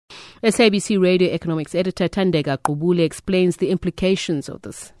SABC Radio economics editor Thandeka Gqubule explains the implications of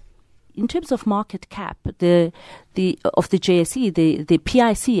this. In terms of market cap, the JSE, the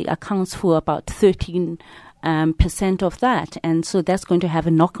PIC accounts for about 13% of that, and so that's going to have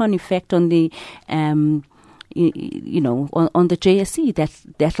a knock-on effect on the, on the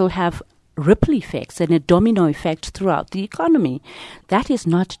JSE. That'll have ripple effects and a domino effect throughout the economy. That is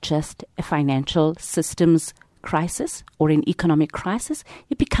not just a financial systems crisis or an economic crisis.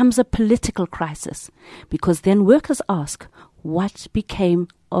 It becomes a political crisis, because then workers ask, what became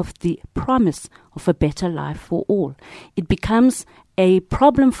of the promise of a better life for all? It becomes a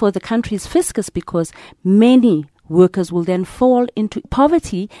problem for the country's fiscus, because many workers will then fall into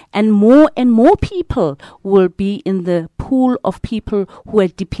poverty, and more people will be in the pool of people who are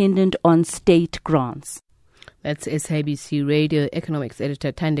dependent on state grants. That's SABC Radio economics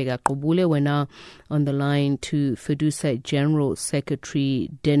editor Thandeka Gqubule. We're now on the line to FEDUSA General Secretary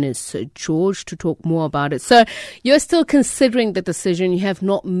Dennis George to talk more about it. So you're still considering the decision. You have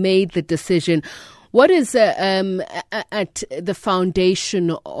not made the decision. What is at the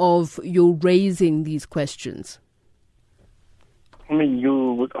foundation of your raising these questions? I mean,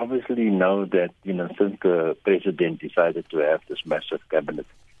 you would obviously know that, since the president decided to have this massive cabinet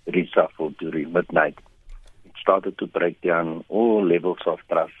reshuffle during midnight, it started to break down all levels of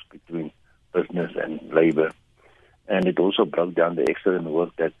trust between business and labor. And it also broke down the excellent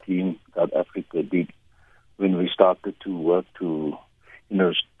work that Team South Africa did when we started to work to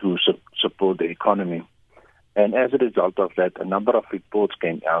support the economy. And as a result of that, a number of reports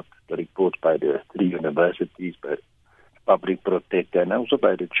came out, the reports by the 3 universities, by Public Protector, and also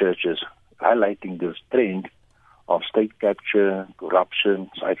by the churches, highlighting this trend of state capture, corruption,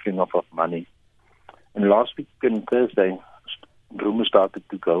 siphoning off of money. And last week on Thursday, rumors started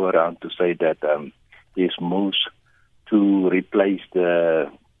to go around to say that there's moves to replace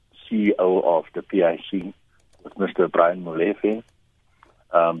the CEO of the PIC with Mr. Brian Molefe,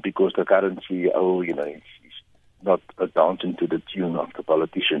 because the current CEO, is not dancing to the tune of the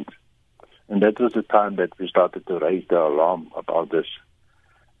politicians. And that was the time that we started to raise the alarm about this.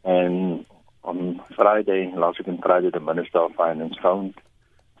 And on Friday, last week on Friday, the Minister of Finance phoned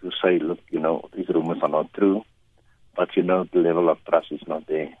to say, look, these rumors are not true, but the level of trust is not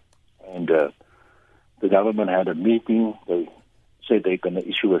there. And the government had a meeting. They said they're going to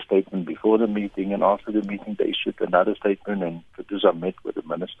issue a statement before the meeting, and after the meeting they issued another statement, and FEDUSA met with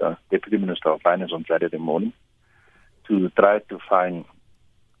the Deputy Minister of Finance on Saturday morning to try to find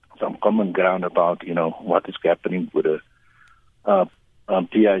some common ground about, what is happening with the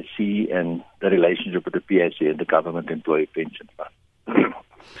PIC and the relationship with the PIC and the government employee pension fund.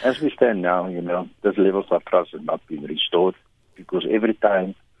 As we stand now, those levels of trust have not been restored, because every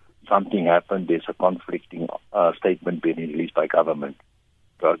time something happens, there's a conflicting statement being released by government.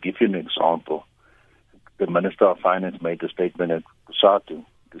 So I'll give you an example. The Minister of Finance made a statement at COSATU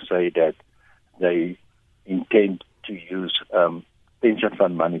to say that they intend to use pension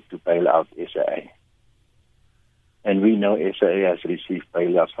fund money to bail out SAA. And we know SAA has received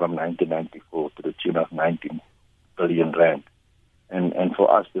bailouts from 1994 to the tune of 19 billion rand. And for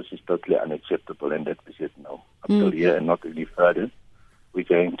us, this is totally unacceptable, and that we said no. Up till here and not any further. We're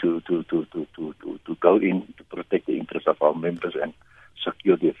going to go in to protect the interests of our members and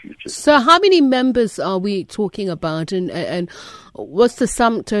secure their future. So how many members are we talking about, and what's the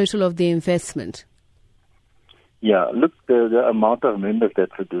sum total of the investment? Yeah, look, the amount of members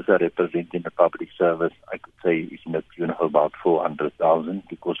that FEDUSA represent in the public service, I could say, is in the tune of about 400,000,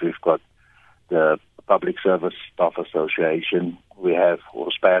 because we've got the Public Service Staff Association, we have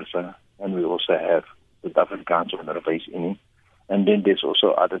OSPERSA, and we also have the South Council on Onderwys, and then there's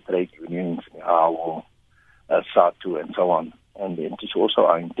also other trade unions, AWO, SATU, and so on. And it is also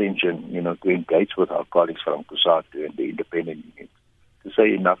our intention, to engage with our colleagues from COSATU and the independent unions to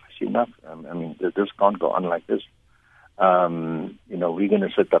say enough is enough. This can't go on like this. We're going to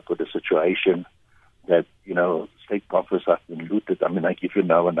sit up with a situation that, state coffers have been looted. I give you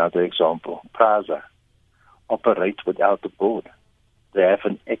now another example. PRASA operates without a board. They have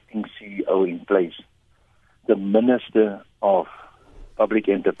an acting CEO in place. The Minister of Public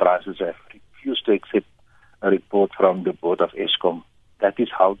Enterprises have refused to accept a report from the board of Eskom. That is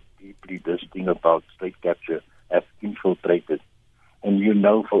how deeply this thing about state capture have infiltrated. And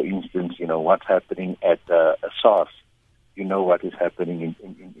for instance, what's happening at SARS. What is happening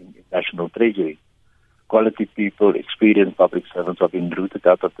in National Treasury. Quality people, experienced public servants have been rooted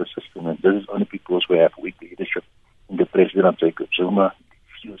out of the system, and this is only because we have weak leadership. And the President of Jacob Zuma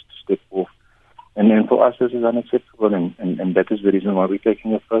refused to step off. And then for us, this is unacceptable, and that is the reason why we're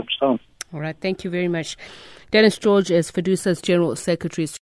taking a firm stance. All right, thank you very much. Dennis George is FEDUSA's General Secretary.